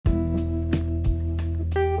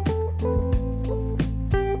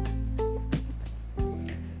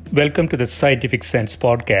Welcome to the Scientific Sense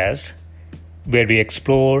podcast, where we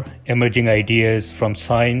explore emerging ideas from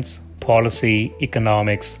science, policy,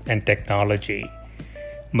 economics, and technology.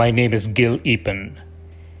 My name is Gil Eapen.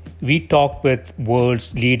 We talk with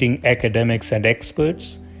world's leading academics and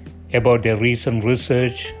experts about their recent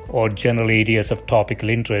research or general areas of topical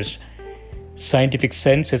interest. Scientific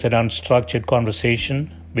Sense is an unstructured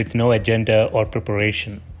conversation with no agenda or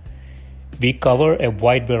preparation. We cover a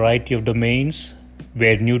wide variety of domains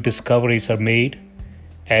where new discoveries are made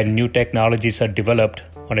and new technologies are developed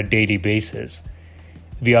on a daily basis.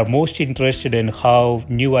 We are most interested in how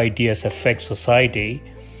new ideas affect society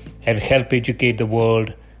and help educate the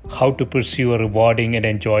world how to pursue a rewarding and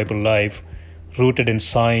enjoyable life rooted in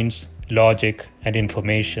science, logic, and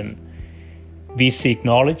information. We seek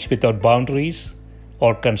knowledge without boundaries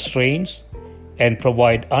or constraints and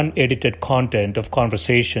provide unedited content of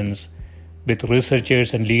conversations with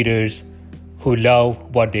researchers and leaders who love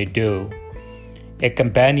what they do. A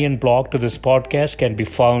companion blog to this podcast can be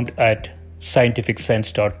found at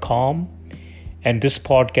scientificsense.com, and this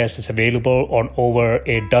podcast is available on over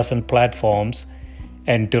a dozen platforms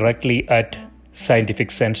and directly at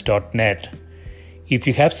scientificsense.net. If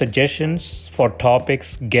you have suggestions for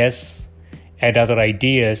topics, guests, and other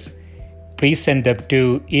ideas, please send them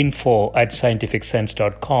to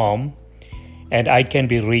info@scientificsense.com, and I can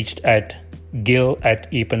be reached at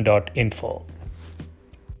gil@eapen.info.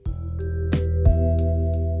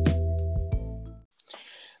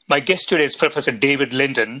 My guest today is Professor David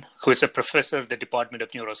Linden, who is a professor of the Department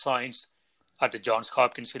of Neuroscience at the Johns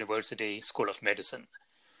Hopkins University School of Medicine.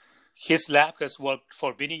 His lab has worked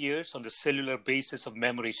for many years on the cellular basis of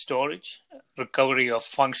memory storage, recovery of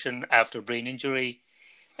function after brain injury,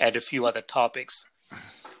 and a few other topics.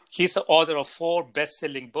 He's the author of 4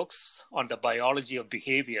 best-selling books on the biology of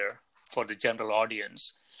behavior for the general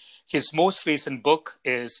audience. His most recent book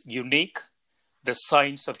is Unique: The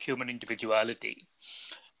Science of Human Individuality.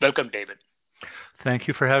 Welcome, David. Thank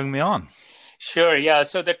you for having me on. Sure, yeah.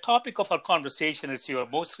 So the topic of our conversation is your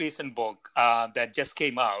most recent book that just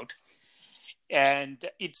came out, and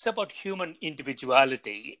it's about human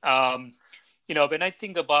individuality. When I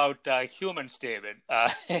think about humans, David,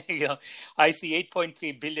 I see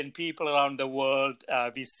 8.3 billion people around the world.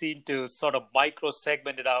 We seem to sort of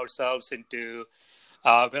micro-segmented ourselves into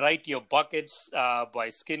a variety of buckets by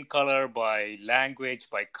skin color, by language,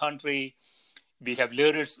 by country. We have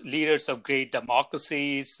leaders of great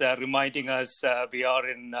democracies reminding us we are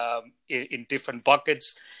in different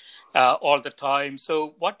buckets all the time.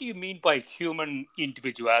 So what do you mean by human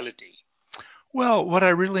individuality? Well, what I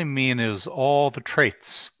really mean is all the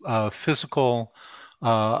traits, physical,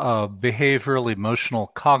 behavioral, emotional,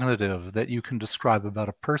 cognitive, that you can describe about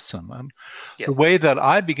a person. And the way that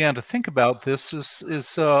I began to think about this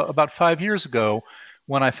is about 5 years ago,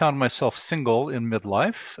 when I found myself single in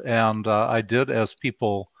midlife, and I did as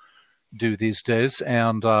people do these days,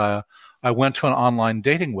 and I went to an online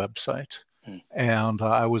dating website, and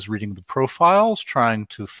I was reading the profiles, trying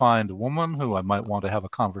to find a woman who I might want to have a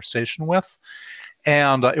conversation with,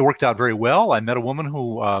 and it worked out very well. I met a woman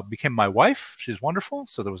who became my wife. She's wonderful,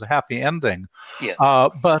 so there was a happy ending.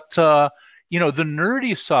 But the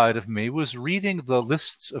nerdy side of me was reading the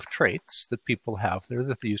lists of traits that people have there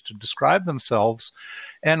that they use to describe themselves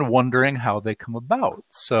and wondering how they come about.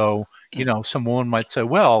 So, some woman might say,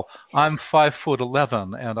 well, I'm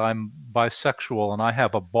 5'11" and I'm bisexual and I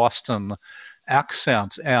have a Boston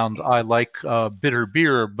accent and I like bitter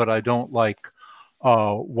beer, but I don't like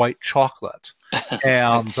white chocolate.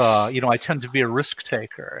 And, I tend to be a risk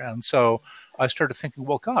taker. And so I started thinking,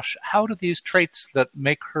 well, gosh, how do these traits that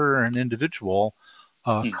make her an individual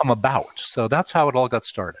come about? So that's how it all got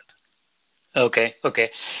started. Okay.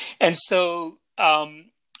 And so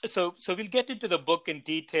we'll get into the book in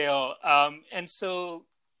detail.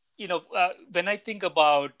 When I think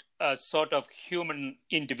about sort of human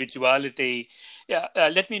individuality,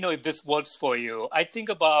 let me know if this works for you. I think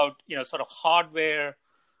about, sort of hardware,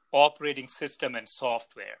 operating system, and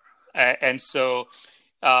software.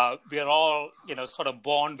 We are all, sort of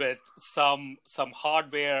born with some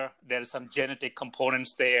hardware. There are some genetic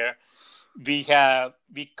components there. We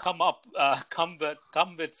come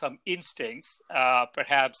with some instincts,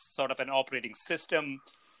 perhaps sort of an operating system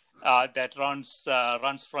that runs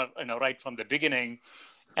from right from the beginning,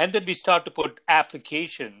 and then we start to put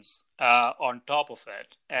applications on top of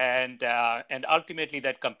it, and ultimately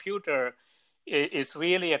that computer is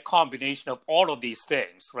really a combination of all of these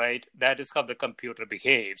things, right? That is how the computer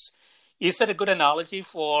behaves. Is that a good analogy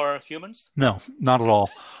for humans? No, not at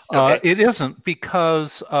all. Okay. It isn't,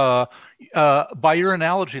 because by your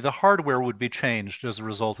analogy, the hardware would be changed as a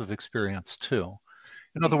result of experience too.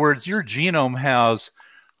 In other words, your genome has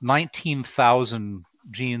 19,000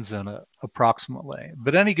 genes in it, approximately.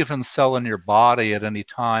 But any given cell in your body at any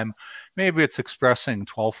time, maybe it's expressing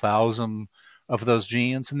 12,000 of those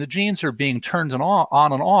genes, and the genes are being turned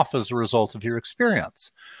on and off as a result of your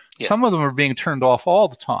experience. Yeah. Some of them are being turned off all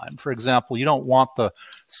the time. For example, you don't want the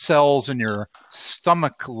cells in your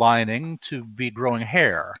stomach lining to be growing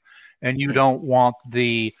hair, and you don't want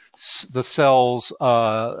the cells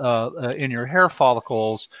in your hair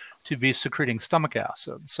follicles to be secreting stomach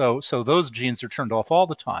acid. So those genes are turned off all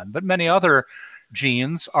the time. But many other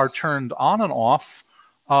genes are turned on and off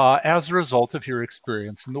as a result of your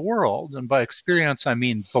experience in the world. And by experience, I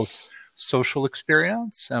mean both social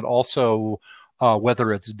experience and also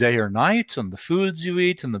whether it's day or night, and the foods you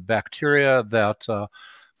eat and the bacteria that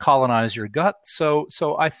colonize your gut. So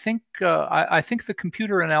I think the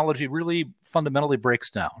computer analogy really fundamentally breaks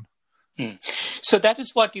down. So that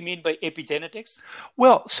is what you mean by epigenetics?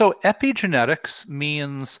 Well, so epigenetics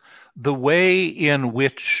means the way in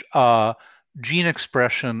which gene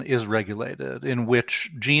expression is regulated, in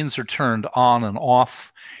which genes are turned on and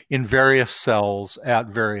off in various cells at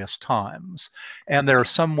various times. And there are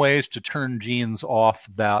some ways to turn genes off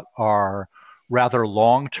that are rather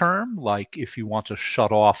long-term, like if you want to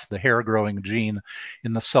shut off the hair-growing gene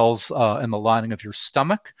in the cells in the lining of your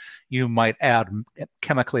stomach, you might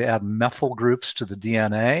chemically add methyl groups to the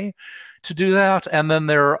DNA to do that. And then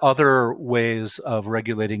there are other ways of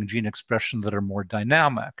regulating gene expression that are more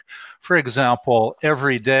dynamic. For example,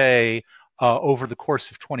 every day over the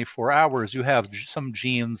course of 24 hours, you have some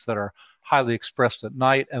genes that are highly expressed at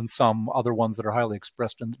night and some other ones that are highly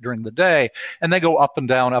expressed during the day. And they go up and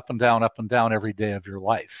down, up and down, up and down every day of your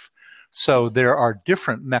life. So there are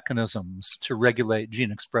different mechanisms to regulate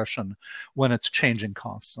gene expression when it's changing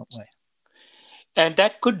constantly. And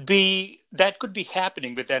that could be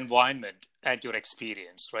happening with the environment and your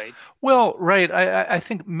experience, right? Well, right. I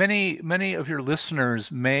think many of your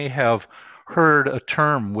listeners may have heard a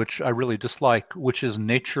term which I really dislike, which is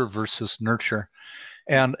nature versus nurture.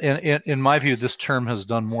 And in my view, this term has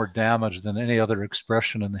done more damage than any other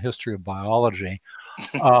expression in the history of biology.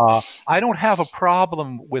 I don't have a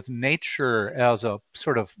problem with nature as a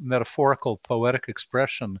sort of metaphorical, poetic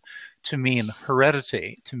expression to mean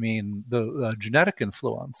heredity, to mean the genetic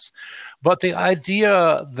influence. But the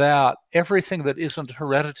idea that everything that isn't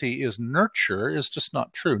heredity is nurture is just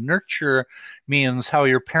not true. Nurture means how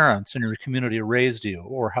your parents and your community raised you,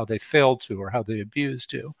 or how they failed to, or how they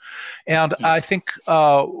abused you. And I think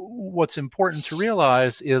what's important to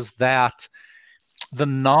realize is that the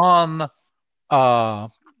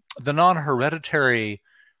non-hereditary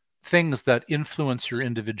things that influence your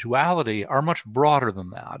individuality are much broader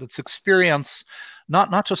than that. It's experience,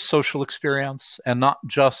 not just social experience, and not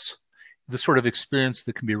just the sort of experience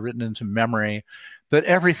that can be written into memory, but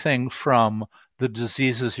everything from the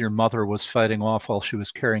diseases your mother was fighting off while she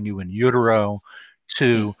was carrying you in utero,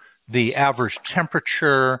 to the average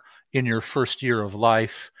temperature in your first year of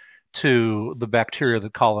life, to the bacteria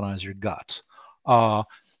that colonize your gut.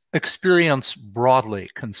 Experience, broadly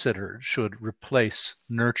considered, should replace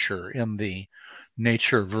nurture in the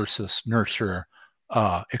nature versus nurture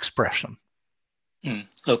expression.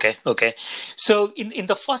 Okay. So in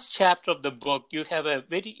the first chapter of the book, you have a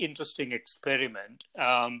very interesting experiment.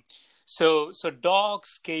 So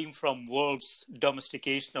dogs came from wolves,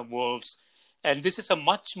 domestication of wolves, and this is a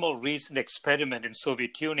much more recent experiment in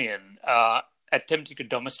Soviet Union, attempting to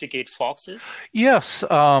domesticate foxes? Yes,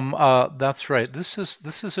 that's right. This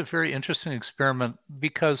is a very interesting experiment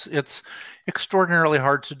because it's extraordinarily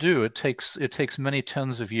hard to do. It takes many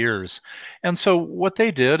tens of years, and so what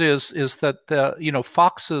they did is that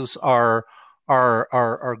foxes are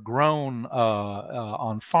grown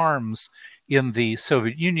on farms in the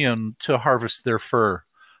Soviet Union to harvest their fur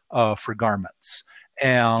for garments,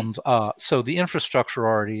 and so the infrastructure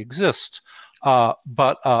already exists.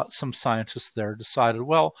 But some scientists there decided,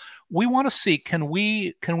 well, we want to see, can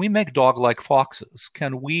we make dog-like foxes?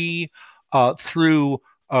 Can we, through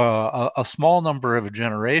a small number of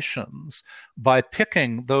generations, by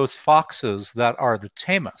picking those foxes that are the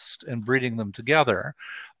tamest and breeding them together,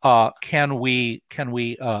 can we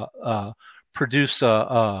produce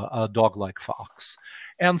a dog-like fox?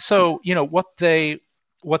 And so,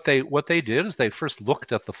 what they did is they first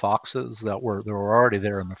looked at the foxes that were already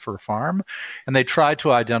there in the fur farm, and they tried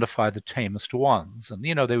to identify the tamest ones. And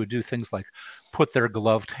they would do things like put their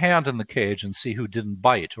gloved hand in the cage and see who didn't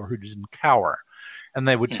bite or who didn't cower. And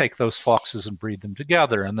they would take those foxes and breed them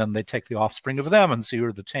together, and then they take the offspring of them and see who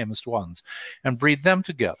are the tamest ones and breed them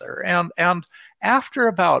together. And after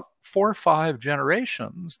about 4 or 5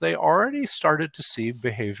 generations, they already started to see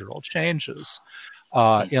behavioral changes.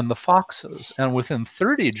 in the foxes. And within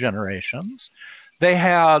 30 generations, they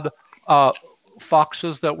had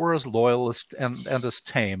foxes that were as loyal and as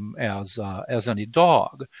tame as any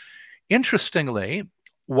dog. Interestingly,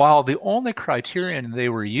 while the only criterion they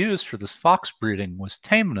were used for this fox breeding was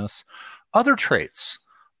tameness, other traits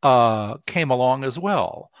came along as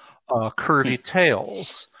well. Curvy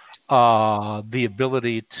tails, the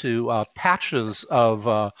ability to patches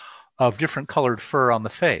of different colored fur on the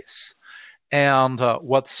face. And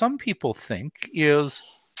what some people think is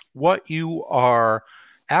what you are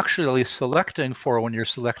actually selecting for when you're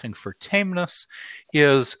selecting for tameness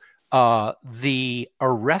is the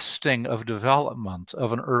arresting of development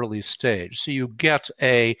of an early stage. So you get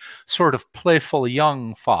a sort of playful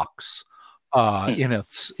young fox in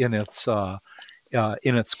its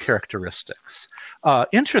characteristics.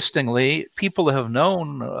 Interestingly, people have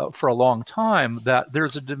known for a long time that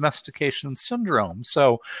there's a domestication syndrome.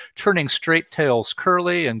 So turning straight tails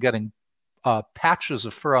curly and getting patches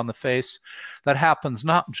of fur on the face, that happens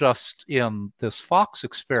not just in this fox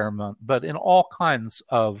experiment, but in all kinds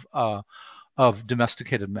of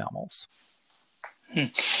domesticated mammals.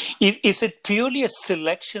 Is it purely a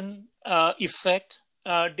selection effect,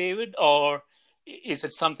 David, or is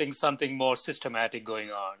it something more systematic going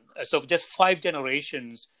on? So just 5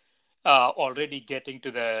 generations already getting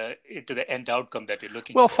to the end outcome that you're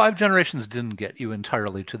looking for? Well, 5 generations didn't get you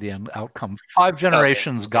entirely to the end outcome. 5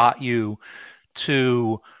 generations got you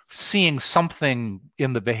to seeing something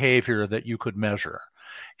in the behavior that you could measure.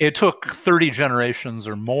 It took 30 generations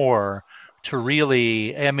or more to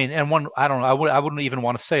really, I mean, and I wouldn't even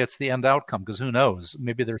want to say it's the end outcome, because who knows?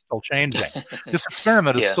 Maybe they're still changing. This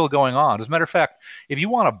experiment is still going on. As a matter of fact, if you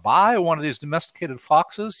want to buy one of these domesticated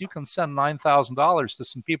foxes, you can send $9,000 to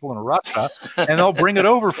some people in Russia, and they'll bring it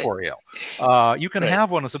over for you. You can have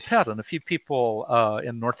one as a pet, and a few people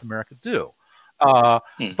in North America do.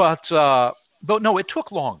 But no, it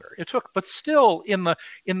took longer. But still, in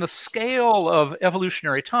the scale of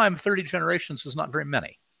evolutionary time, 30 generations is not very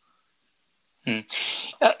many.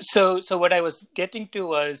 So what I was getting to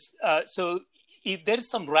was, so if there is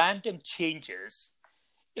some random changes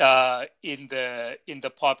in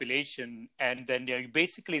the population, and then you're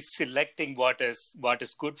basically selecting what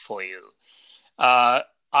is good for you, are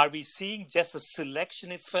we seeing just a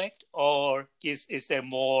selection effect, or is there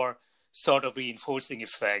more sort of reinforcing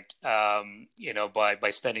effect,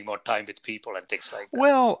 by spending more time with people and things like that?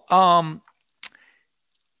 Well,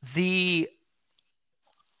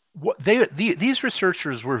 these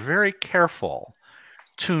researchers were very careful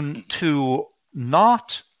to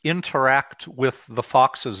not interact with the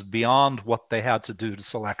foxes beyond what they had to do to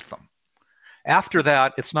select them. After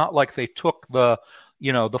that, it's not like they took the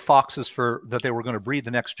foxes that they were going to breed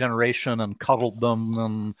the next generation and cuddled them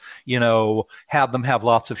and, had them have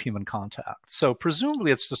lots of human contact. So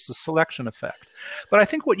presumably it's just a selection effect. But I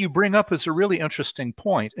think what you bring up is a really interesting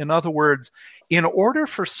point. In other words, in order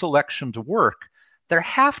for selection to work, there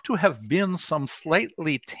have to have been some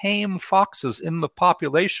slightly tame foxes in the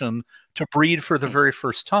population to breed for the very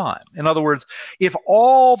first time. In other words, if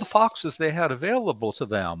all the foxes they had available to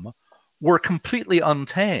them were completely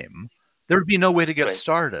untame, there would be no way to get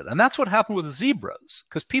started. And that's what happened with zebras,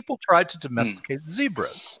 because people tried to domesticate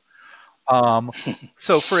zebras.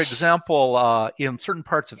 So, for example, in certain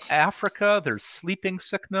parts of Africa, there's sleeping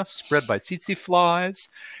sickness spread by tsetse flies,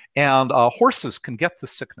 and horses can get the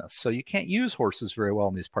sickness. So you can't use horses very well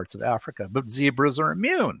in these parts of Africa, but zebras are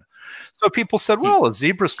immune. So people said, well, a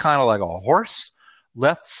zebra's kind of like a horse.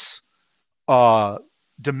 Let's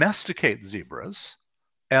domesticate zebras,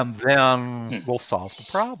 and then we'll solve the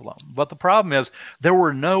problem. But the problem is there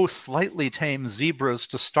were no slightly tame zebras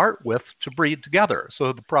to start with to breed together,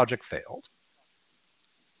 so the project failed.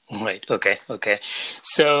 Right. Okay.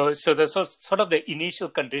 So the sort of the initial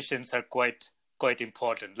conditions are quite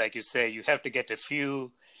important. Like you say, you have to get a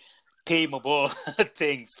few tameable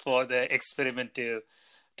things for the experiment to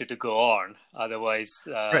go on. Otherwise,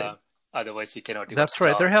 you cannot. That's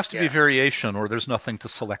right. There has to be variation, or there's nothing to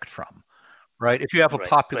select from. Right? If you have a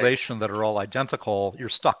population that are all identical, you're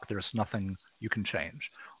stuck. There's nothing you can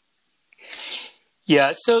change.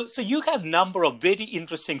 Yeah. So you have a number of very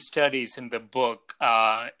interesting studies in the book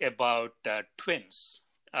about twins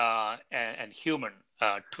and human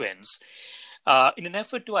twins, in an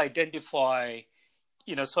effort to identify,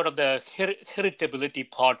 sort of the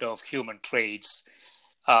heritability part of human traits,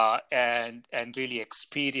 and really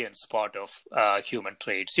experience part of human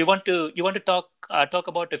traits. You want to talk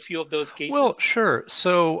about a few of those cases? Well, sure.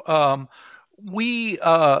 So we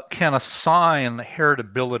can assign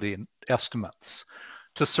heritability estimates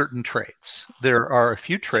to certain traits. There are a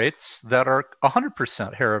few traits that are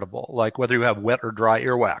 100% heritable, like whether you have wet or dry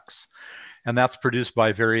earwax, and that's produced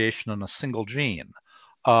by variation in a single gene.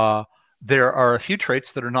 There are a few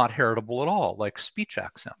traits that are not heritable at all, like speech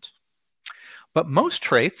accent. But most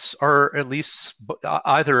traits are at least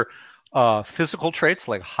either physical traits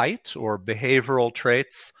like height or behavioral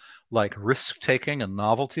traits like risk-taking and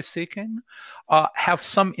novelty-seeking, have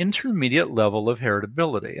some intermediate level of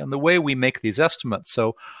heritability. And the way we make these estimates,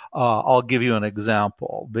 so I'll give you an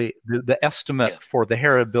example. The estimate for the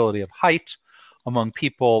heritability of height among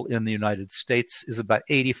people in the United States is about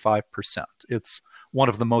 85%. It's one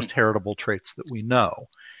of the most heritable traits that we know.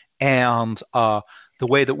 And the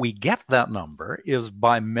way that we get that number is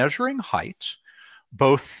by measuring height,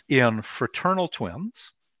 both in fraternal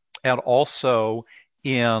twins and also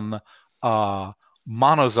in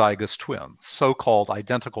monozygous twins, so-called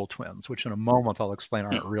identical twins, which in a moment I'll explain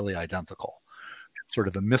aren't really identical. It's sort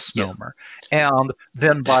of a misnomer. Yeah. And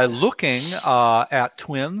then by looking at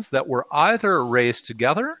twins that were either raised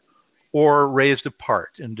together or raised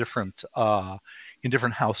apart in different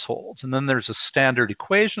households. And then there's a standard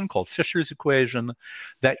equation called Fisher's equation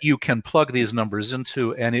that you can plug these numbers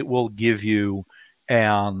into, and it will give you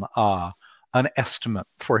an estimate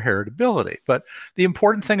for heritability. But the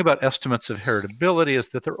important thing about estimates of heritability is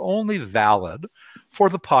that they're only valid for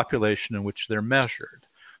the population in which they're measured.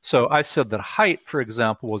 So I said that height, for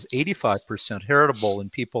example, was 85% heritable in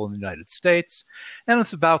people in the United States, and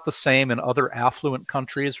it's about the same in other affluent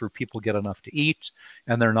countries where people get enough to eat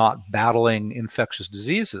and they're not battling infectious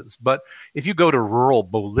diseases. But if you go to rural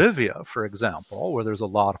Bolivia, for example, where there's a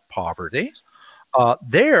lot of poverty,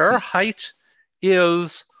 their height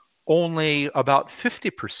is only about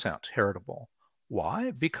 50% heritable.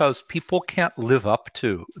 Why? Because people can't live up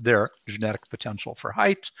to their genetic potential for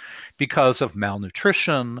height because of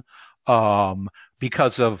malnutrition,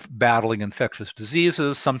 because of battling infectious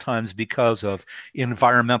diseases, sometimes because of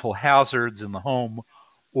environmental hazards in the home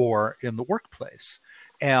or in the workplace.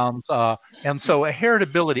 And so a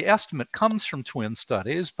heritability estimate comes from twin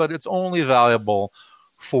studies, but it's only valuable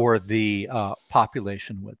for the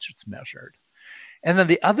population which it's measured. And then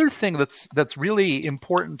the other thing that's really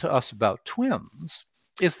important to us about twins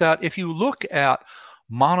is that if you look at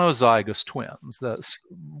monozygous twins, the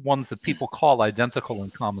ones that people call identical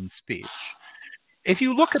in common speech, if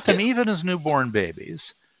you look at them even as newborn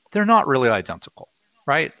babies, they're not really identical,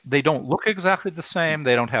 right? They don't look exactly the same.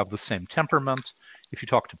 They don't have the same temperament. If you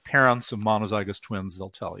talk to parents of monozygous twins,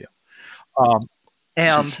 they'll tell you.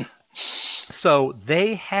 And so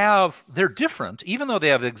they're different, even though they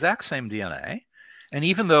have the exact same DNA. And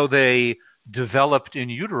even though they developed in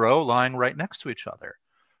utero lying right next to each other.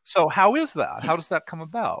 So how is that? How does that come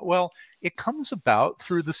about? Well, it comes about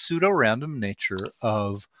through the pseudo-random nature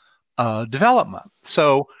of development.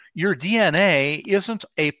 So your DNA isn't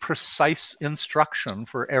a precise instruction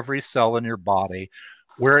for every cell in your body,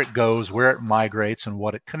 where it goes, where it migrates, and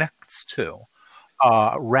what it connects to.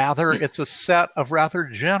 Rather, it's a set of rather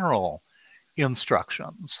general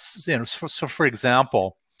instructions. So for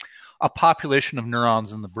example, a population of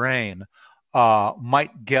neurons in the brain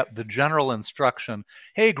might get the general instruction,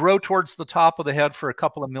 hey, grow towards the top of the head for a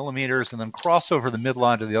couple of millimeters and then cross over the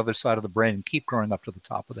midline to the other side of the brain and keep growing up to the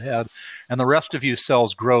top of the head. And the rest of you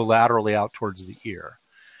cells grow laterally out towards the ear.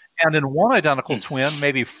 And in one identical twin,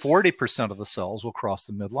 maybe 40% of the cells will cross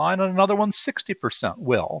the midline, and another one 60%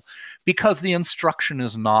 will, because the instruction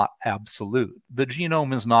is not absolute. The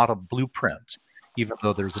genome is not a blueprint, even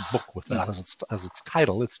though there's a book with that as its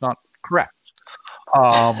title. It's not correct.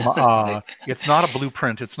 It's not a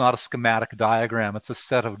blueprint. It's not a schematic diagram. It's a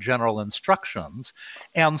set of general instructions.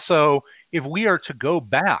 And so if we are to go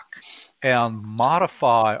back and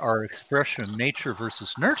modify our expression nature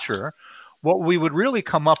versus nurture, what we would really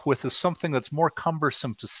come up with is something that's more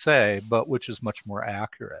cumbersome to say, but which is much more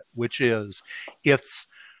accurate, which is its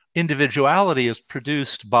individuality is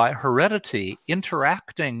produced by heredity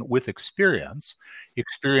interacting with experience,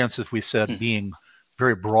 as we said, being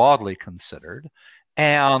very broadly considered,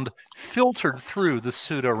 and filtered through the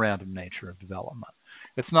pseudo-random nature of development.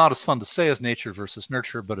 It's not as fun to say as nature versus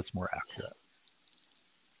nurture, but it's more accurate.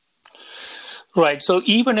 Right. So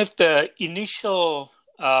even if the initial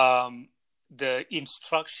the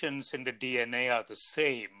instructions in the DNA are the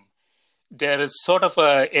same, there is sort of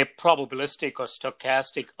a probabilistic or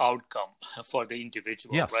stochastic outcome for the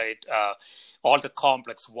individual, yes. Right? All the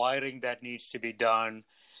complex wiring that needs to be done.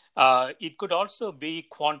 It could also be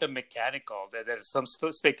quantum mechanical. There's some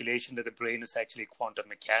speculation that the brain is actually quantum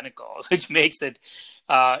mechanical, which makes it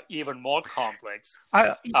even more complex.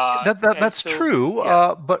 That's true,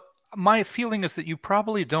 yeah. But my feeling is that you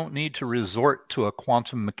probably don't need to resort to a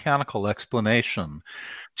quantum mechanical explanation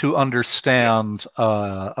to understand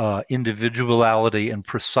individuality and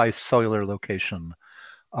precise cellular location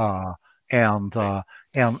uh,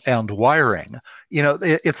 and wiring.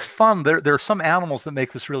 It's fun. There are some animals that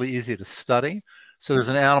make this really easy to study. So there's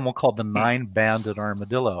an animal called the nine-banded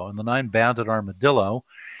armadillo, and the nine-banded armadillo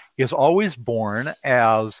is always born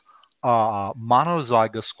as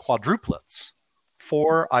monozygous quadruplets,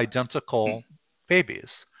 4 identical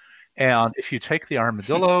babies. And if you take the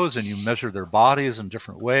armadillos and you measure their bodies in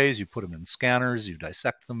different ways, you put them in scanners, you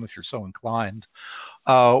dissect them if you're so inclined,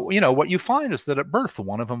 what you find is that at birth,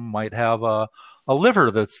 one of them might have a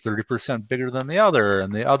liver that's 30% bigger than the other,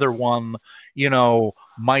 and the other one,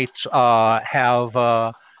 might have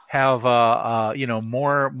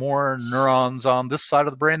more neurons on this side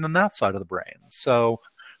of the brain than that side of the brain. So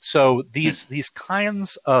these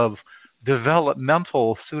kinds of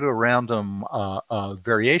developmental pseudo-random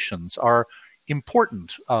variations are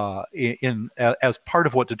important as part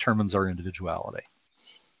of what determines our individuality.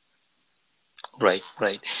 Right.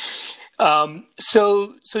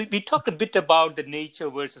 So we talked a bit about the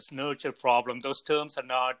nature versus nurture problem. Those terms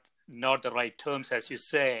are not the right terms, as you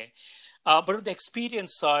say. But on the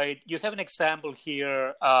experience side, you have an example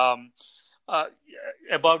here about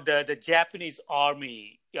the Japanese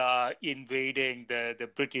army invading the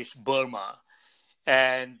British Burma,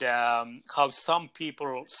 and how some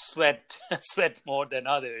people sweat more than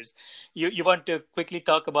others. You want to quickly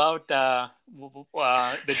talk about the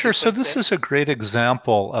Sure. So this is a great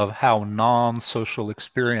example of how non-social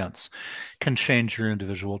experience can change your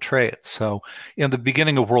individual traits. So in the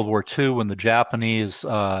beginning of World War II, when the Japanese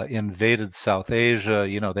invaded South Asia,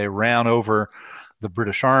 they ran over the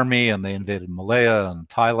British Army and they invaded Malaya and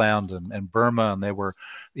Thailand and Burma, and they were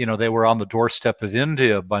on the doorstep of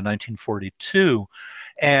India by 1942,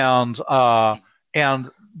 and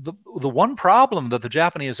the one problem that the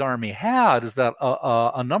Japanese army had is that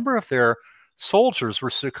a number of their soldiers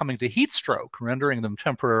were succumbing to heat stroke, rendering them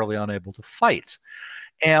temporarily unable to fight.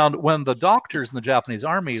 And when the doctors in the Japanese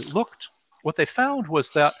army looked, what they found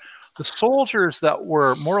was that the soldiers that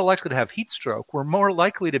were more likely to have heat stroke were more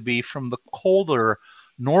likely to be from the colder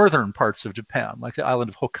northern parts of Japan, like the island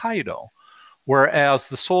of Hokkaido, whereas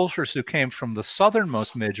the soldiers who came from the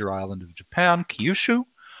southernmost major island of Japan, Kyushu,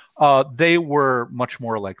 they were much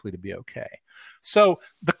more likely to be okay. So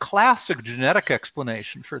the classic genetic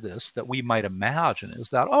explanation for this that we might imagine is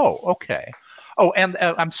that, okay. Oh, and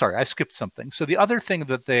I'm sorry, I skipped something. So the other thing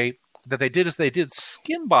that they did is they did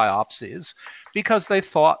skin biopsies because they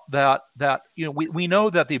thought that we know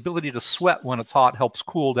that the ability to sweat when it's hot helps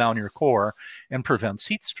cool down your core and prevents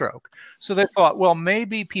heat stroke. So they thought, well,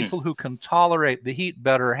 maybe people who can tolerate the heat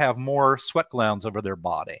better have more sweat glands over their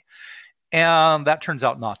body. And that turns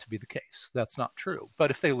out not to be the case. That's not true.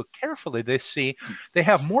 But if they look carefully, they see they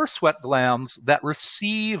have more sweat glands that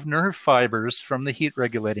receive nerve fibers from the heat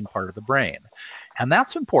regulating part of the brain. And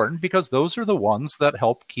that's important because those are the ones that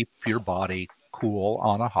help keep your body cool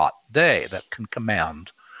on a hot day, that can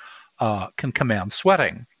command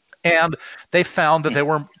sweating. And they found that there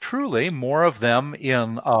were truly more of them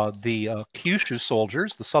in the Kyushu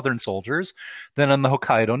soldiers, the southern soldiers, than in the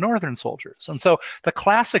Hokkaido northern soldiers. And so the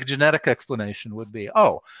classic genetic explanation would be,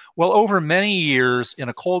 over many years in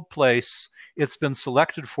a cold place, it's been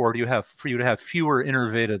selected for you to have fewer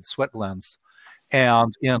innervated sweat glands.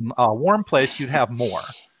 And in a warm place, you'd have more.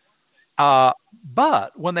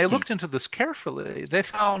 But when they looked into this carefully, they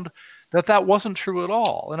found that wasn't true at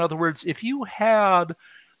all. In other words, if you had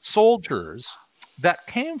soldiers that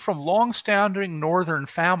came from long-standing northern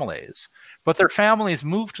families, but their families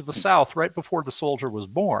moved to the south right before the soldier was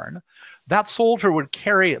born, that soldier would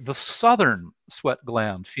carry the southern sweat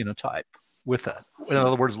gland phenotype with it. In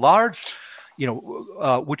other words, large,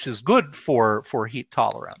 which is good for heat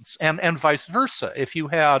tolerance, and vice versa. If you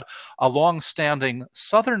had a long-standing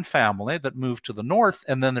southern family that moved to the north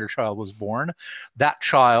and then their child was born, that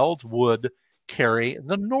child would carry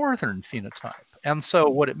the northern phenotype. And so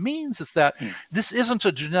what it means is that this isn't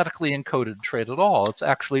a genetically encoded trait at all. It's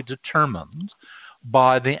actually determined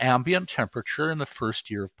by the ambient temperature in the first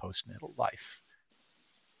year of postnatal life.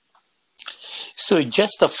 So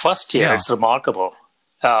just the first year, it's remarkable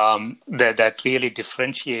that really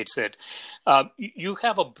differentiates it. You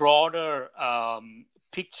have a broader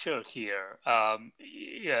picture here.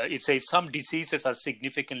 It says some diseases are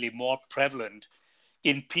significantly more prevalent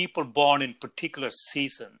in people born in particular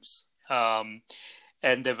seasons.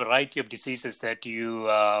 And the variety of diseases that you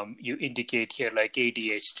indicate here, like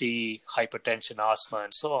ADHD, hypertension, asthma,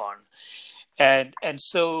 and so on, and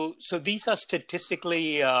so these are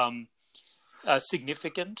statistically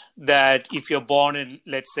significant that if you're born in,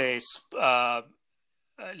 let's say,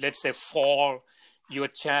 fall, your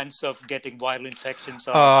chance of getting viral infections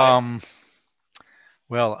are higher?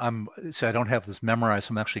 Well, so I don't have this memorized.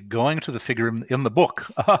 I'm actually going to the figure in the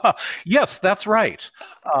book. Yes, that's right.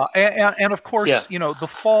 And of course, the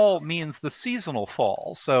fall means the seasonal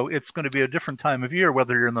fall. So it's going to be a different time of year,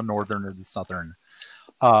 whether you're in the northern or the southern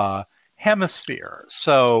hemisphere.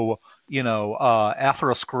 So,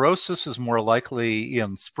 atherosclerosis is more likely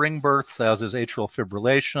in spring births, as is atrial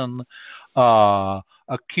fibrillation.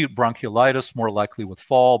 Acute bronchiolitis more likely with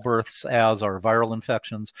fall births, as are viral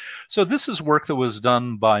infections. So this is work that was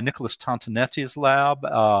done by Nicholas Tontinetti's lab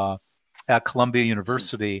at Columbia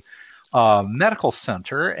University Medical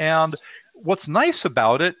Center. And what's nice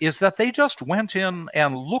about it is that they just went in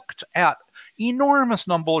and looked at enormous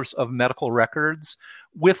numbers of medical records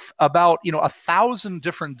with about 1,000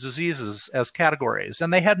 different diseases as categories,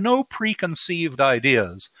 and they had no preconceived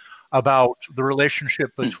ideas about the relationship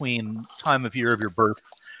between time of year of your birth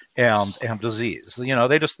and disease.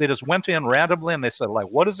 They just went in randomly and they said, like,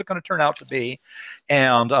 what is it going to turn out to be?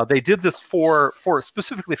 And they did this for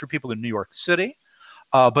specifically for people in New York City,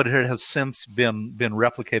 but it has since been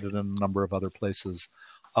replicated in a number of other places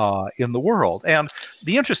in the world. And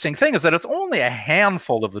the interesting thing is that it's only a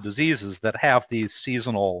handful of the diseases that have these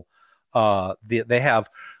seasonal, they have,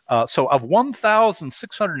 so of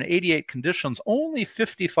 1,688 conditions, only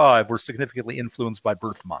 55 were significantly influenced by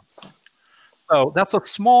birth month. So that's a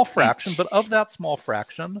small fraction, but of that small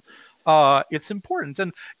fraction, it's important.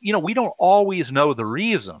 And, we don't always know the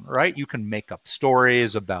reason, right? You can make up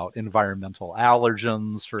stories about environmental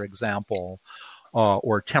allergens, for example,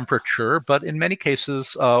 or temperature, but in many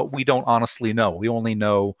cases, we don't honestly know. We only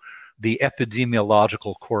know the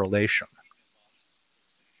epidemiological correlation.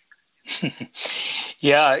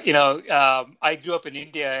 Yeah, I grew up in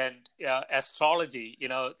India, and astrology,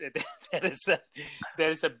 there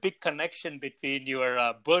is a big connection between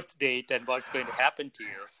your birth date and what's going to happen to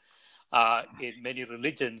you in many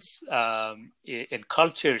religions, in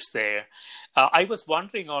cultures there. I was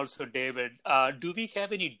wondering also, David, do we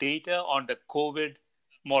have any data on the COVID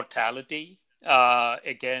mortality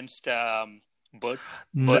against birth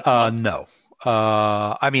month? No.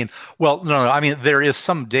 No. There is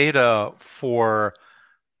some data for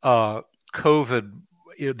COVID,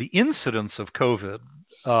 the incidence of COVID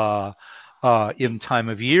in time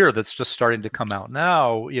of year that's just starting to come out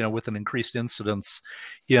now, with an increased incidence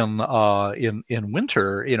in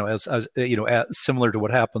winter, as similar to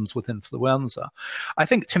what happens with influenza. I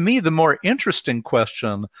think, to me, the more interesting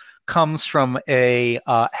question comes from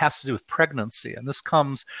has to do with pregnancy, and this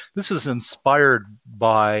is inspired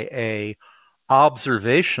by a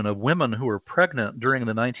observation of women who were pregnant during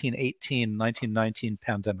the 1918-1919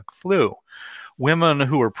 pandemic flu. Women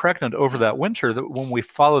who were pregnant over that winter, that when we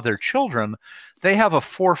follow their children, they have a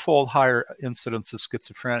fourfold higher incidence of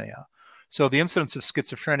schizophrenia. So the incidence of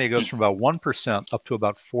schizophrenia goes from about 1% up to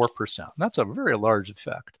about 4%. And that's a very large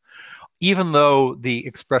effect. Even though the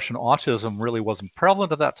expression autism really wasn't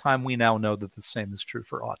prevalent at that time, we now know that the same is true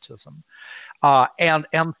for autism. And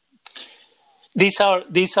these are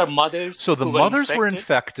mothers. So the mothers were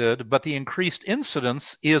infected, but the increased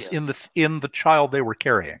incidence is in the child they were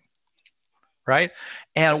carrying. Right?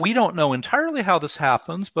 And we don't know entirely how this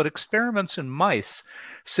happens, but experiments in mice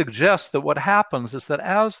suggest that what happens is that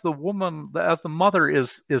as the mother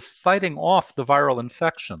is fighting off the viral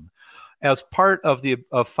infection, as part of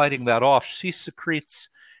fighting that off, she secretes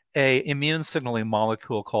a immune signaling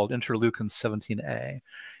molecule called interleukin-17A.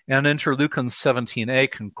 And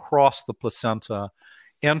interleukin-17A can cross the placenta,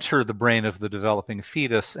 enter the brain of the developing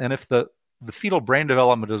fetus, and if the fetal brain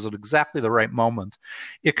development is at exactly the right moment,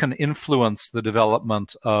 it can influence the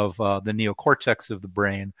development of the neocortex of the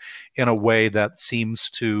brain in a way that seems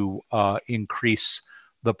to increase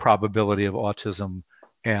the probability of autism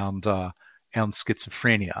and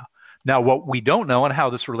schizophrenia. Now, what we don't know, and how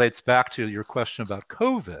this relates back to your question about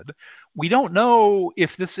COVID, we don't know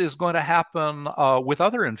if this is going to happen with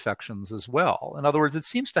other infections as well. In other words, it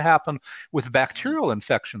seems to happen with bacterial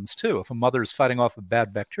infections too. If a mother is fighting off a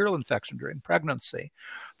bad bacterial infection during pregnancy,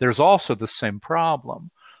 there's also the same problem.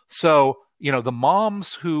 So, the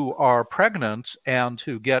moms who are pregnant and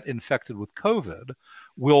who get infected with COVID,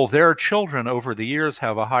 will their children over the years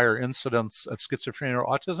have a higher incidence of schizophrenia or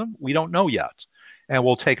autism? We don't know yet. And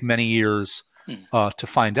will take many years to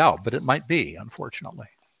find out, but it might be, unfortunately.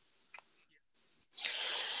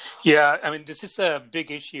 Yeah, this is a big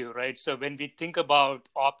issue, right? So when we think about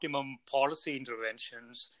optimum policy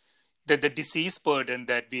interventions, the disease burden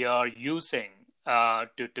that we are using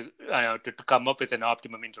to come up with an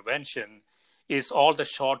optimum intervention is all the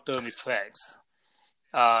short-term effects.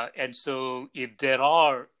 And so if there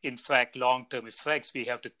are, in fact, long-term effects we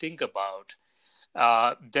have to think about,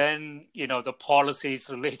 then, the policies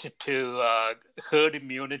related to herd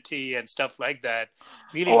immunity and stuff like that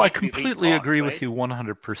really I completely agree with you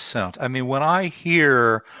 100%. I mean, when I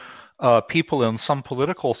hear people in some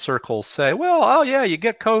political circles say, well, oh yeah, you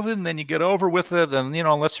get COVID and then you get over with it. And,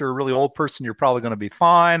 unless you're a really old person, you're probably going to be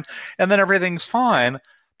fine. And then everything's fine.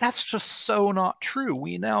 That's just so not true.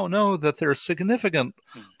 We now know that there's a significant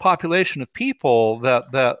population of people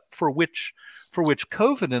that for which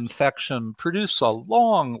COVID infection produce a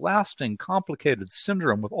long-lasting, complicated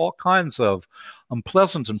syndrome with all kinds of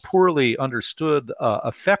unpleasant and poorly understood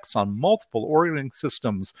effects on multiple organ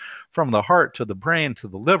systems, from the heart to the brain to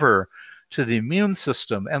the liver to the immune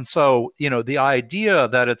system. And so, the idea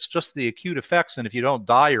that it's just the acute effects and if you don't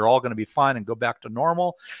die, you're all going to be fine and go back to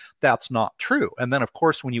normal, that's not true. And then, of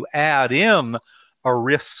course, when you add in a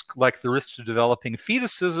risk like the risk to developing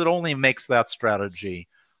fetuses, it only makes that strategy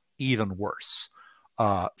even worse.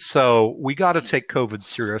 So we got to take COVID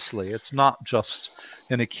seriously. It's not just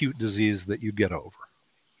an acute disease that you get over.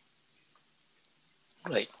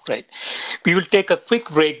 Right. We will take a quick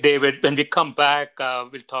break, David. When we come back, we'll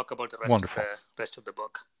talk about the rest of the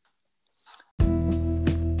book.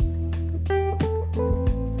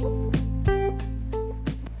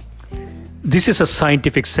 This is a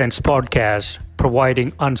Scientific Sense podcast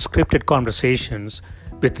providing unscripted conversations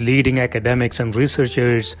with leading academics and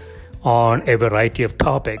researchers on a variety of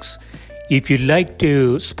topics. If you'd like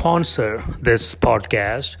to sponsor this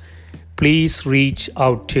podcast, please reach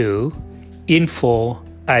out to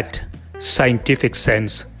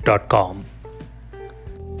info@scientificsense.com.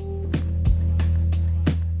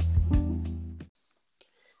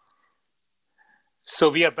 So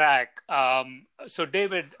we are back. So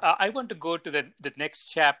David, I want to go to the next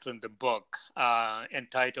chapter in the book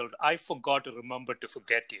entitled, I Forgot to Remember to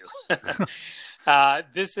Forget You.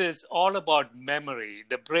 This is all about memory.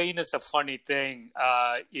 The brain is a funny thing.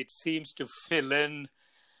 It seems to fill in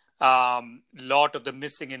a lot of the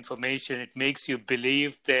missing information. It makes you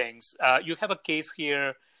believe things. You have a case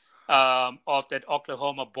here of that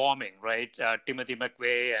Oklahoma bombing, right? Timothy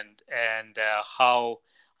McVeigh and how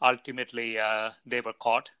ultimately they were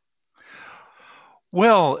caught.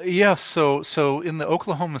 Well, yes. So in the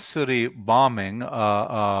Oklahoma City bombing, Timothy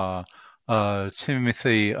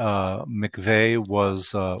McVeigh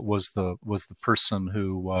was the person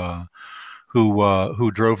who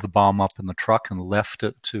drove the bomb up in the truck and left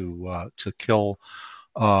it to kill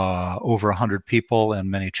over 100 people and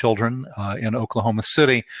many children in Oklahoma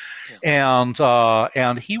City, and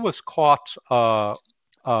he was caught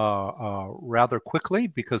rather quickly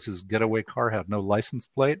because his getaway car had no license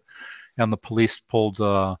plate, and the police pulled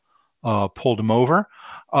him over.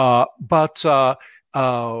 But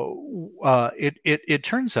it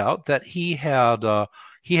turns out that he had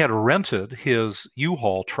rented his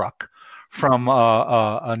U-Haul truck from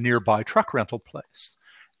a nearby truck rental place,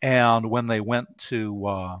 and when they went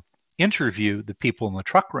to interview the people in the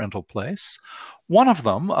truck rental place, one of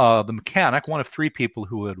them, the mechanic, one of three people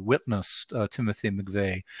who had witnessed Timothy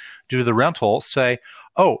McVeigh do the rental, say,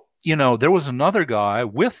 oh, there was another guy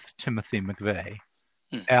with Timothy McVeigh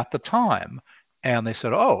at the time. And they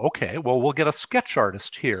said, oh, okay, well, we'll get a sketch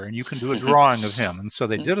artist here and you can do a drawing of him. And so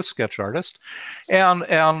they did a sketch artist.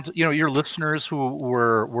 And your listeners who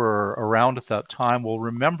were around at that time will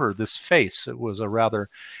remember this face. It was a rather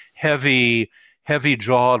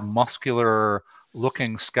heavy-jawed, muscular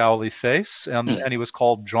looking scowly face, and he was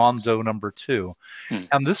called John Doe number 2.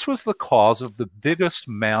 And this was the cause of the biggest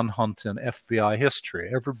manhunt in FBI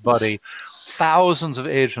history. Thousands of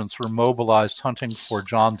agents were mobilized hunting for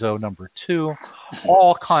John Doe number 2.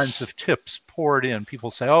 All kinds of tips poured in.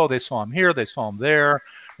 People say, oh, they saw him here, they saw him there,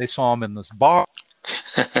 they saw him in this bar.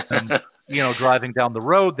 And, driving down the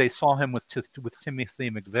road, they saw him with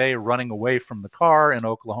Timothy McVeigh running away from the car in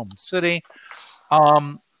Oklahoma City.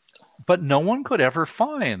 But no one could ever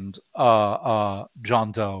find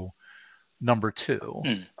John Doe number 2.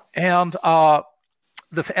 And the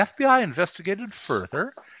FBI investigated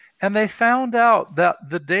further, and they found out that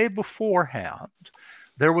the day beforehand,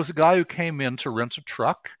 there was a guy who came in to rent a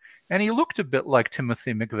truck, and he looked a bit like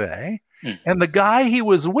Timothy McVeigh. And the guy he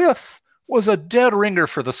was with was a dead ringer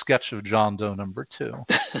for the sketch of John Doe number 2.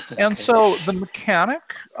 And so the mechanic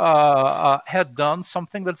had done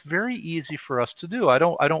something that's very easy for us to do. I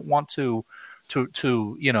don't want to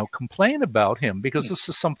complain about him, because this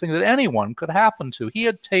is something that anyone could happen to. He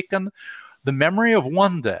had taken the memory of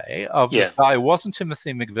one day of this guy who wasn't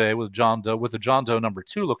Timothy McVeigh with a John Doe number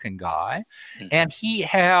 2 looking guy, and he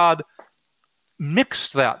had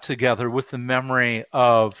mixed that together with the memory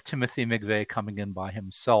of Timothy McVeigh coming in by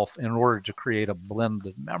himself in order to create a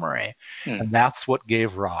blended memory. And that's what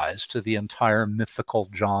gave rise to the entire mythical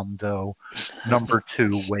John Doe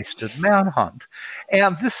 #2 wasted manhunt.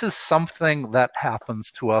 And this is something that happens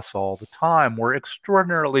to us all the time. We're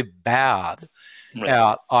extraordinarily bad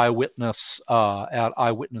at eyewitness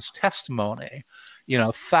testimony.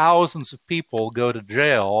 Thousands of people go to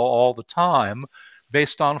jail all the time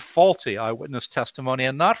based on faulty eyewitness testimony,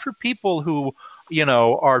 and not for people who,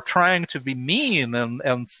 are trying to be mean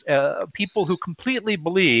and people who completely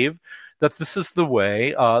believe that this is the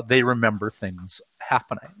way they remember things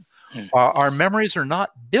happening. Our memories are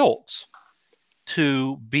not built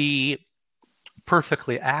to be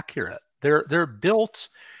perfectly accurate. They're built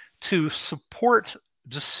to support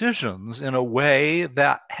decisions in a way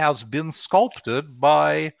that has been sculpted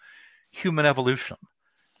by human evolution.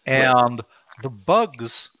 And the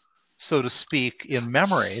bugs, so to speak, in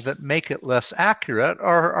memory that make it less accurate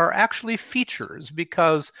are actually features,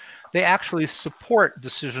 because they actually support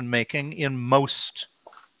decision-making in most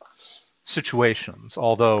situations,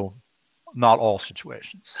 although not all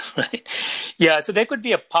situations. Right. Yeah, so there could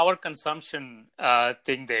be a power consumption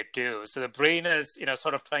thing there too. So the brain is,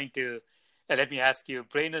 sort of trying to, let me ask you,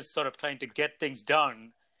 brain is sort of trying to get things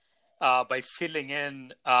done by filling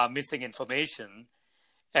in missing information.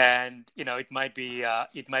 And it might be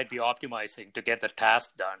optimizing to get the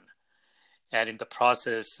task done, and in the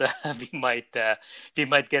process, we might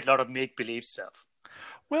get a lot of make-believe stuff.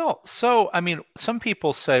 Well, so, some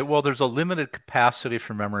people say, well, there's a limited capacity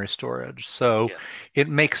for memory storage, so it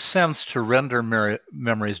makes sense to render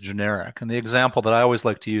memories generic. And the example that I always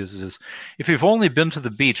like to use is, if you've only been to the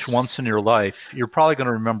beach once in your life, you're probably going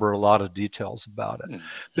to remember a lot of details about it.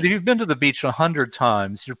 But if you've been to the beach 100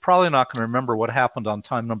 times, you're probably not going to remember what happened on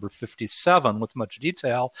time number 57 with much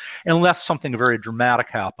detail, unless something very dramatic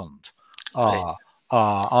happened.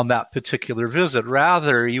 On that particular visit.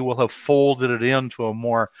 Rather, you will have folded it into a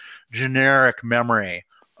more generic memory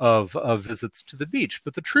of visits to the beach.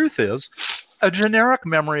 But the truth is, a generic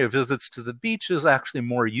memory of visits to the beach is actually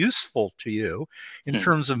more useful to you in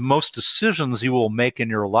terms of most decisions you will make in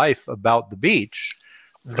your life about the beach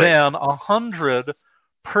than 100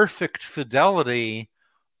 perfect fidelity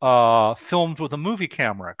filmed with a movie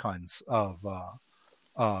camera kinds of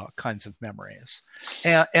memories.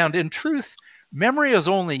 And in truth, memory is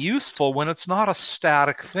only useful when it's not a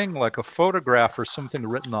static thing like a photograph or something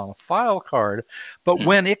written on a file card, but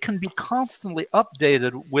when it can be constantly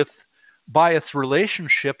updated by its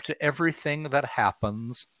relationship to everything that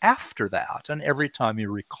happens after that and every time you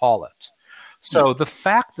recall it. So the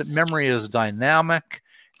fact that memory is dynamic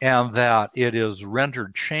and that it is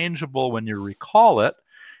rendered changeable when you recall it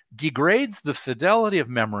degrades the fidelity of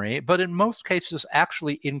memory, but in most cases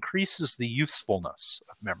actually increases the usefulness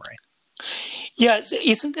of memory. Yeah, so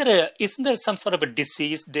isn't there some sort of a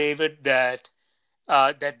disease, David, that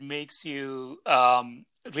makes you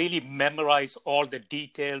really memorize all the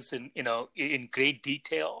details in great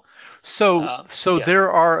detail? So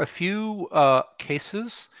there are a few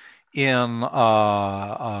cases in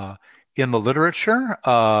the literature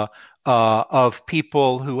of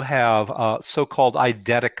people who have so-called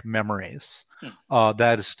eidetic memories.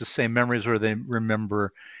 That is to say, memories where they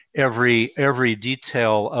remember every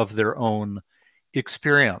detail of their own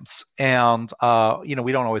experience. And,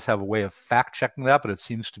 we don't always have a way of fact checking that, but it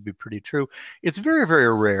seems to be pretty true. It's very,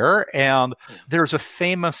 very rare. And there's a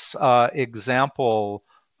famous example.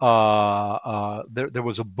 There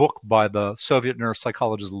was a book by the Soviet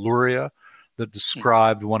neuropsychologist Luria that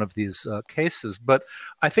described one of these cases. But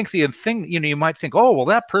I think the thing, you might think, oh, well,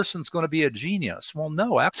 that person's going to be a genius. Well,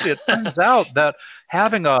 no, actually, it turns out that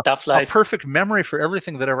having a perfect memory for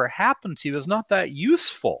everything that ever happened to you is not that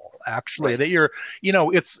useful, actually. That you're,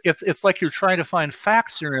 it's like you're trying to find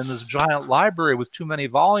facts. You're in this giant library with too many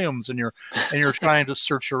volumes and you're trying to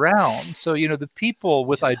search around. So, the people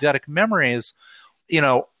with eidetic memories,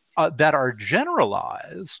 that are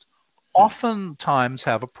generalized, oftentimes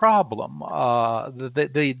have a problem.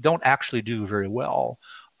 They don't actually do very well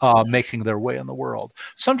making their way in the world.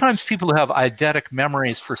 Sometimes people who have eidetic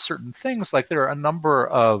memories for certain things, like there are a number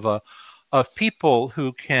of people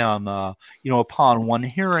who can, upon one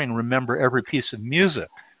hearing, remember every piece of music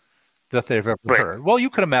that they've ever heard. Well, you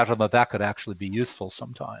could imagine that could actually be useful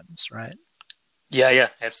sometimes, right? Yeah,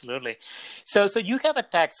 absolutely. So you have a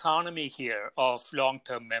taxonomy here of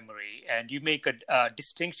long-term memory, and you make a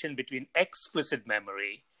distinction between explicit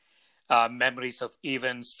memory, memories of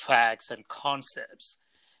events, facts, and concepts,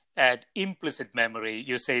 and implicit memory.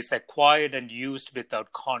 You say it's acquired and used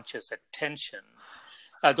without conscious attention.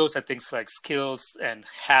 those are things like skills and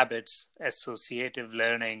habits, associative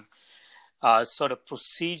learning, sort of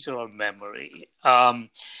procedural memory.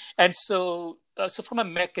 And so from a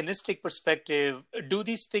mechanistic perspective, do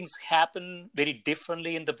these things happen very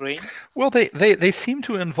differently in the brain? Well, they seem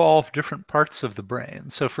to involve different parts of the brain.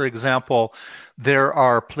 So, for example, there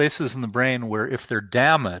are places in the brain where if they're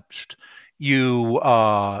damaged, you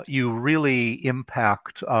really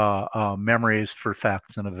impact memories for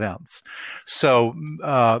facts and events. So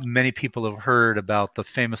many people have heard about the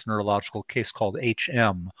famous neurological case called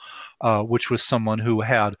HM, which was someone who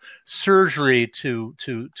had surgery to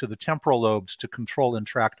the temporal lobes to control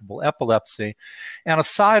intractable epilepsy. And a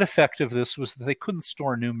side effect of this was that they couldn't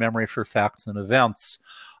store new memory for facts and events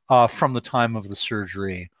from the time of the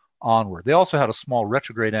surgery onward. They also had a small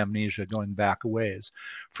retrograde amnesia going back a ways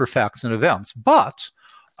for facts and events. But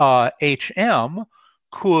HM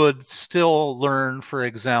could still learn, for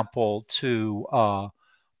example, to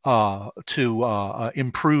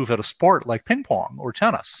improve at a sport like ping pong or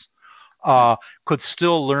tennis. Could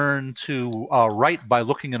still learn to write by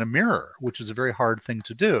looking in a mirror, which is a very hard thing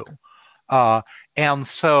to do. And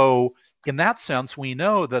so in that sense, we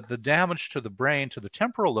know that the damage to the brain, to the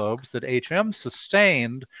temporal lobes that HM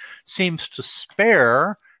sustained seems to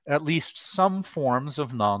spare at least some forms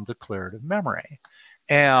of non-declarative memory.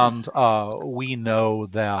 And we know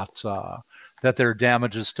that there are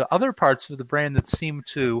damages to other parts of the brain that seem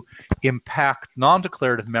to impact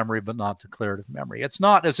non-declarative memory, but not declarative memory. It's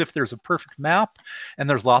not as if there's a perfect map and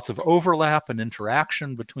there's lots of overlap and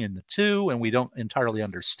interaction between the two, and we don't entirely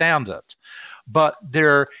understand it. But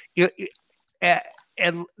there is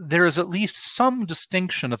at least some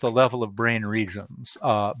distinction at the level of brain regions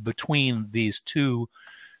between these two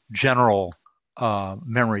general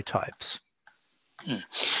memory types.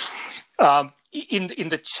 In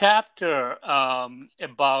the chapter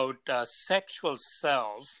about sexual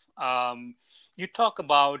self, you talk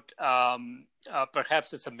about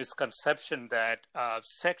perhaps it's a misconception that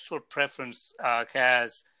sexual preference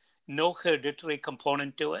has no hereditary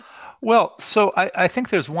component to it. Well, so I think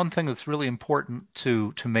there's one thing that's really important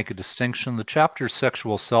to make a distinction. The chapter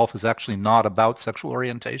Sexual Self is actually not about sexual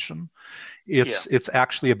orientation. It's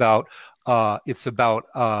actually about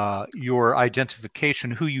your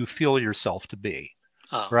identification, who you feel yourself to be,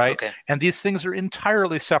 right? Okay. And these things are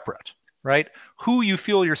entirely separate, right? Who you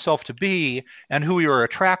feel yourself to be and who you're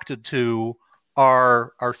attracted to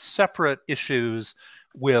are separate issues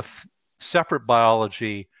with separate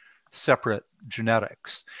biology, separate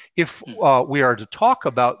genetics. If we are to talk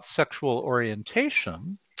about sexual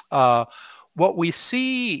orientation, what we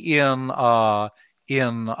see in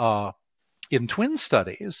twin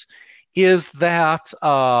studies is that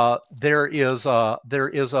there is a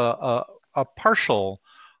partial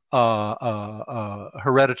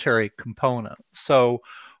hereditary component. So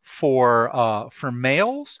for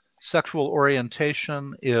males, sexual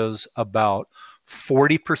orientation is about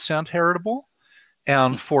 40% heritable.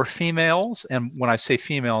 And for females, and when I say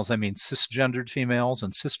females, I mean cisgendered females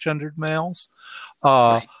and cisgendered males,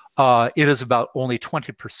 right. It is about only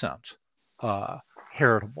 20%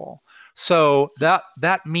 heritable. So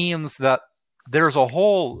that means that there's a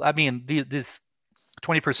whole, I mean, these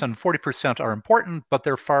 20% and 40% are important, but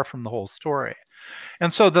they're far from the whole story.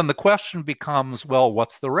 And so then the question becomes, well,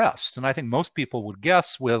 what's the rest? And I think most people would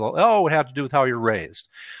guess with, oh, it had to do with how you're raised.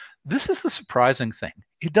 This is the surprising thing.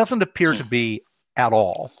 It doesn't appear to be at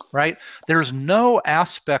all, right? There's no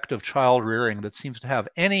aspect of child rearing that seems to have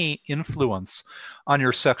any influence on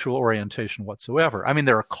your sexual orientation whatsoever. I mean,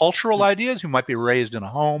 there are cultural ideas. You might be raised in a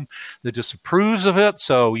home that disapproves of it,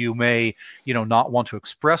 so you may, not want to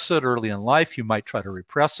express it early in life. You might try to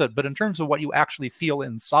repress it. But in terms of what you actually feel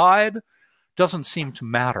inside, doesn't seem to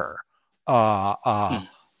matter how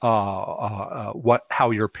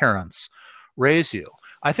your parents raise you.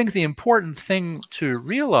 I think the important thing to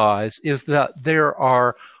realize is that there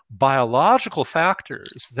are biological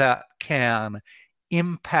factors that can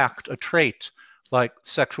impact a trait like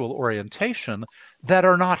sexual orientation that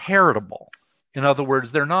are not heritable. In other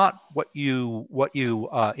words, they're not what you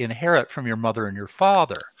inherit from your mother and your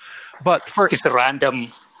father. But it's a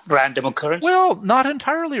random occurrence? Well, not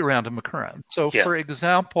entirely random occurrence. So, for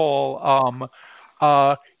example,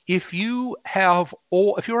 if you're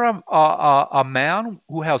a man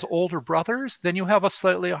who has older brothers, then you have a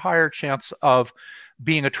slightly higher chance of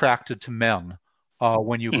being attracted to men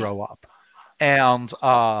when you grow up. And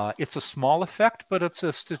it's a small effect, but it's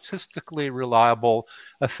a statistically reliable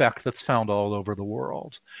effect that's found all over the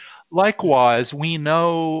world. Likewise, we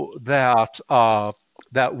know that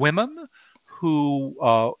women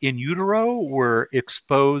who in utero were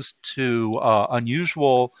exposed to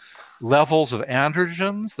unusual levels of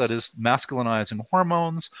androgens, that is masculinizing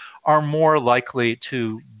hormones, are more likely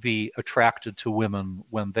to be attracted to women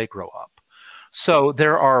when they grow up. So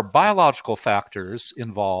there are biological factors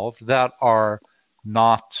involved that are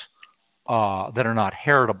not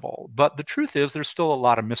heritable. But the truth is there's still a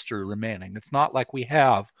lot of mystery remaining. It's not like we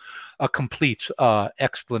have a complete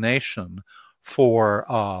explanation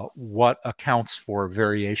for what accounts for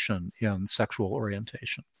variation in sexual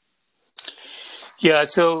orientation. Yeah,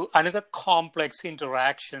 so another complex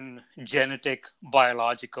interaction, genetic,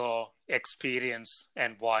 biological, experience,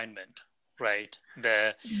 environment, right?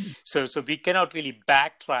 So we cannot really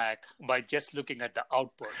backtrack by just looking at the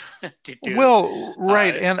output.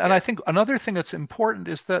 Right. And I think another thing that's important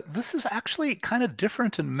is that this is actually kind of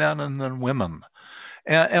different in men and than women.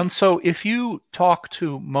 And so if you talk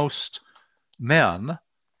to most men,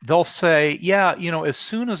 they'll say, yeah, as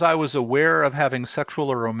soon as I was aware of having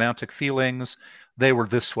sexual or romantic feelings, they were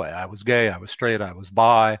this way. I was gay, I was straight, I was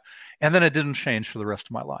bi, and then it didn't change for the rest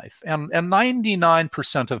of my life. And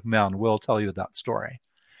 99% of men will tell you that story.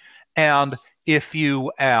 And if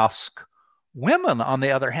you ask women, on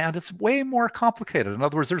the other hand, it's way more complicated. In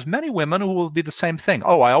other words, there's many women who will be the same thing.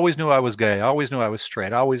 Oh, I always knew I was gay. I always knew I was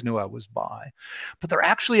straight. I always knew I was bi. But they're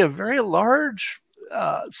actually a very large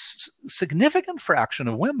significant fraction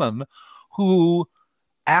of women who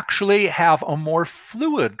actually have a more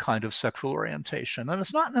fluid kind of sexual orientation. And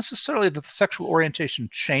it's not necessarily that the sexual orientation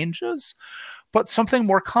changes, but something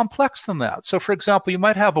more complex than that. So, for example, you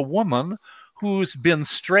might have a woman who's been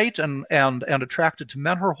straight and attracted to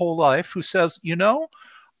men her whole life who says,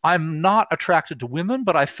 I'm not attracted to women,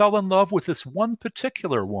 but I fell in love with this one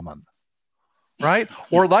particular woman. Right?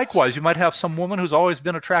 Or likewise, you might have some woman who's always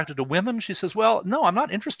been attracted to women. She says, well, no, I'm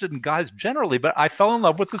not interested in guys generally, but I fell in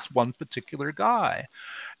love with this one particular guy.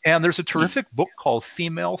 And there's a terrific book called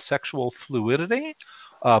Female Sexual Fluidity,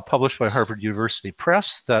 published by Harvard University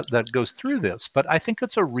Press, that goes through this. But I think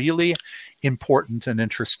it's a really important and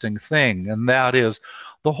interesting thing. And that is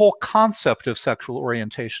the whole concept of sexual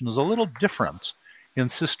orientation is a little different in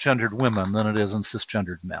cisgendered women than it is in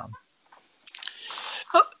cisgendered men.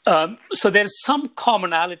 So there's some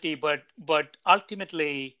commonality, but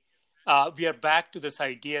ultimately we are back to this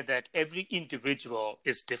idea that every individual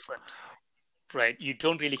is different, right? You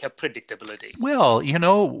don't really have predictability. Well,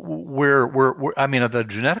 we're I mean, at the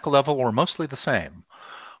genetic level, we're mostly the same.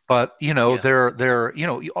 But, all you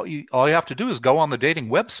have to do is go on the dating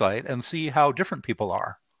website and see how different people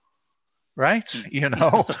are. Right?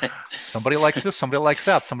 Somebody likes this, somebody likes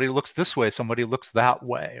that, somebody looks this way, somebody looks that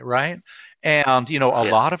way, right? And, a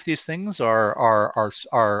lot of these things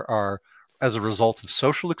are as a result of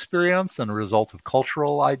social experience and a result of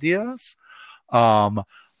cultural ideas.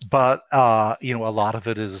 But a lot of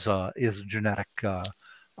it is genetic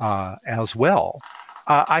as well.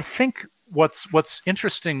 I think what's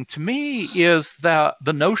interesting to me is that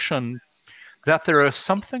the notion that there is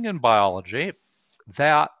something in biology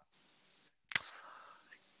that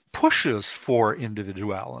pushes for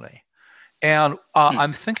individuality. And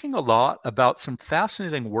I'm thinking a lot about some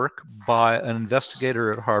fascinating work by an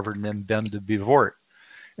investigator at Harvard named Ben de Bivort.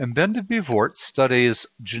 And Ben de Bivort studies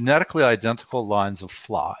genetically identical lines of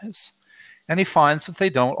flies, and he finds that they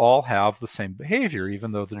don't all have the same behavior,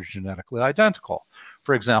 even though they're genetically identical.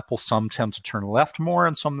 For example, some tend to turn left more,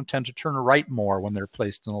 and some tend to turn right more when they're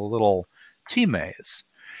placed in a little T-maze.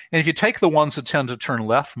 And if you take the ones that tend to turn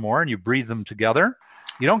left more and you breed them together,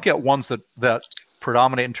 you don't get ones that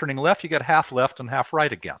predominate in turning left. You get half left and half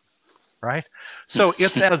right again, right? So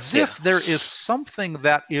it's as if there is something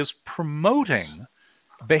that is promoting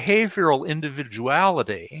behavioral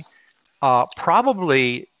individuality,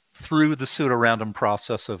 probably through the pseudorandom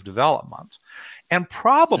process of development. And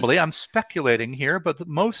probably, I'm speculating here, but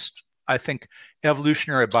most, I think,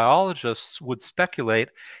 evolutionary biologists would speculate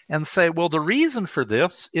and say, well, the reason for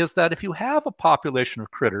this is that if you have a population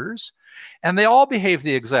of critters and they all behave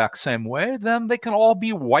the exact same way, then they can all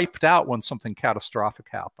be wiped out when something catastrophic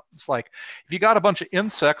happens. Like if you got a bunch of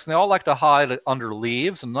insects and they all like to hide under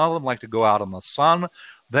leaves and none of them like to go out in the sun,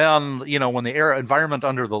 then, when the environment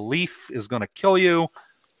under the leaf is going to kill you,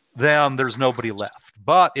 then there's nobody left.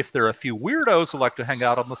 But if there are a few weirdos who like to hang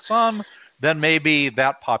out in the sun, then maybe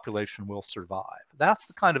that population will survive. That's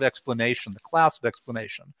the kind of explanation, the class of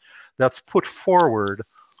explanation that's put forward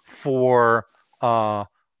for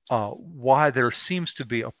why there seems to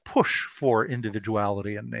be a push for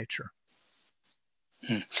individuality in nature.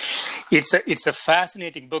 It's a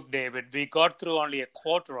fascinating book, David. We got through only a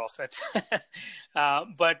quarter of it.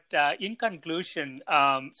 But in conclusion,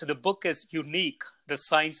 so the book is unique, The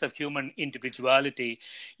Science of Human Individuality.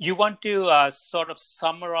 You want to sort of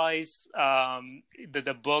summarize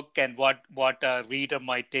the book and what a reader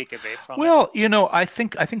might take away from it? Well, I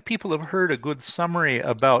think people have heard a good summary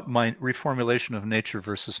about my reformulation of nature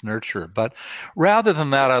versus nurture. But rather than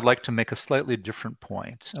that, I'd like to make a slightly different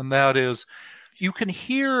point, and that is, you can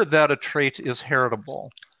hear that a trait is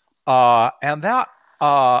heritable, and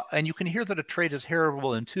you can hear that a trait is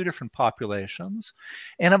heritable in two different populations,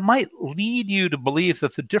 and it might lead you to believe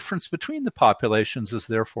that the difference between the populations is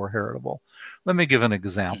therefore heritable. Let me give an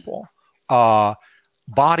example.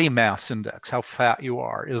 Body mass index, how fat you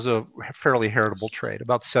are, is a fairly heritable trait,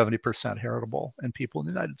 about 70% heritable in people in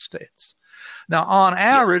the United States. Now, on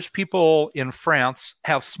average, people in France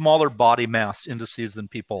have smaller body mass indices than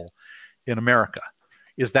people in America.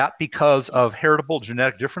 Is that because of heritable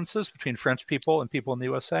genetic differences between French people and people in the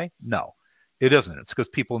USA? No, it isn't. It's because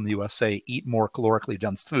people in the USA eat more calorically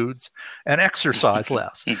dense foods and exercise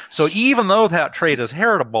less. So even though that trait is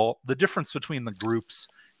heritable, the difference between the groups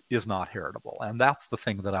is not heritable. And that's the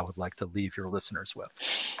thing that I would like to leave your listeners with.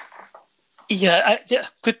 Yeah,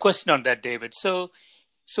 quick question on that, David. So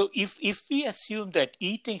if we assume that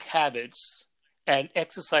eating habits and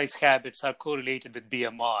exercise habits are correlated with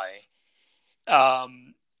BMI,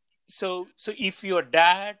 so if your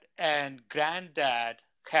dad and granddad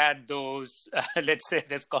had those,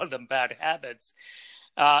 let's call them bad habits,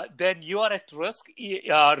 then you are at risk,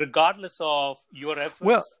 regardless of your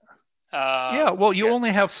efforts. You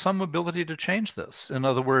only have some ability to change this. In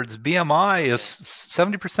other words, BMI is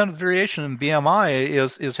 70% of the variation in BMI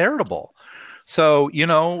is heritable. So,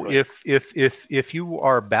 if you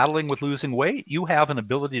are battling with losing weight, you have an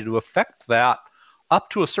ability to affect that up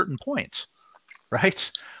to a certain point.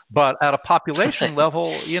 Right, but at a population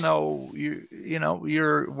level, you're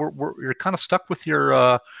kind of stuck with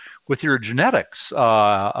your genetics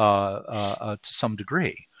to some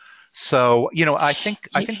degree. So, I think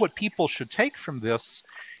what people should take from this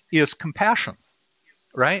is compassion,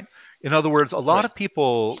 right? In other words, a lot of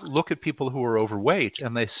people look at people who are overweight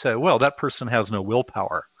and they say, well, that person has no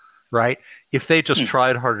willpower, right? If they just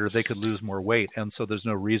tried harder, they could lose more weight, and so there's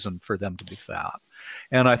no reason for them to be fat.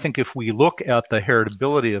 And I think if we look at the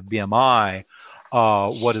heritability of BMI,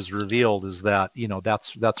 what is revealed is that,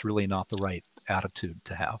 that's really not the right attitude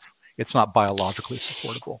to have. It's not biologically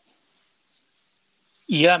supportable.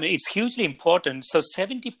 Yeah, I mean, it's hugely important. So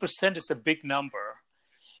 70% is a big number.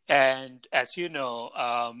 And as you know,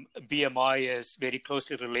 BMI is very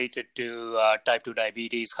closely related to type 2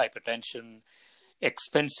 diabetes, hypertension,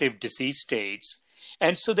 expensive disease states.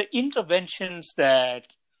 And so the interventions that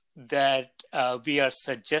we are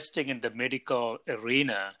suggesting in the medical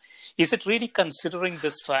arena, is it really considering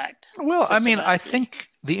this fact? Well, I mean, I think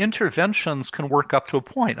the interventions can work up to a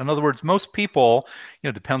point. In other words, most people,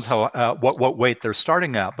 depends how what weight they're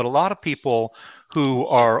starting at, but a lot of people who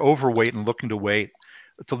are overweight and looking to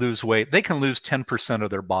lose weight, they can lose 10%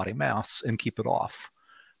 of their body mass and keep it off.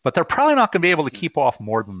 But they're probably not going to be able to keep off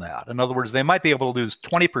more than that. In other words, they might be able to lose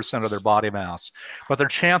 20% of their body mass, but their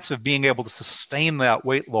chance of being able to sustain that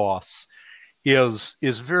weight loss is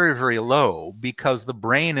very, very low, because the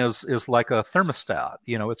brain is like a thermostat.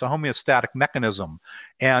 It's a homeostatic mechanism,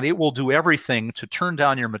 and it will do everything to turn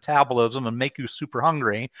down your metabolism and make you super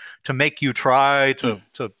hungry to make you try to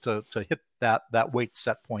hit that weight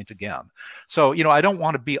set point again. So, I don't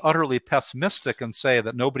want to be utterly pessimistic and say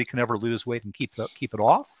that nobody can ever lose weight and keep it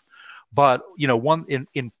off. But,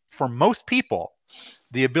 for most people,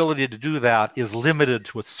 the ability to do that is limited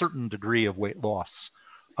to a certain degree of weight loss.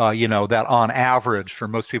 That on average for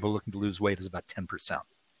most people looking to lose weight is about 10%.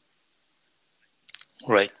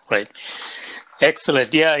 Right.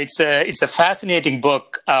 Excellent. Yeah, it's a fascinating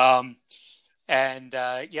book. And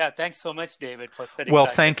thanks so much, David, for spending time. Well,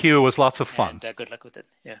 thank you. It was lots of fun. And good luck with it.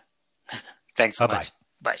 Yeah. Thanks so much.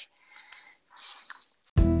 Bye.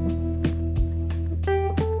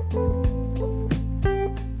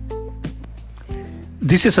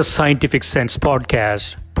 This is a Scientific Sense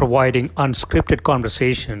podcast providing unscripted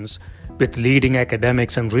conversations with leading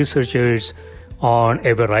academics and researchers on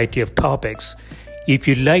a variety of topics. If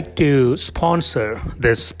you'd like to sponsor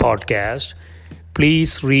this podcast,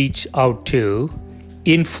 please reach out to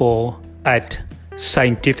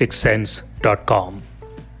info@scientificsense.com.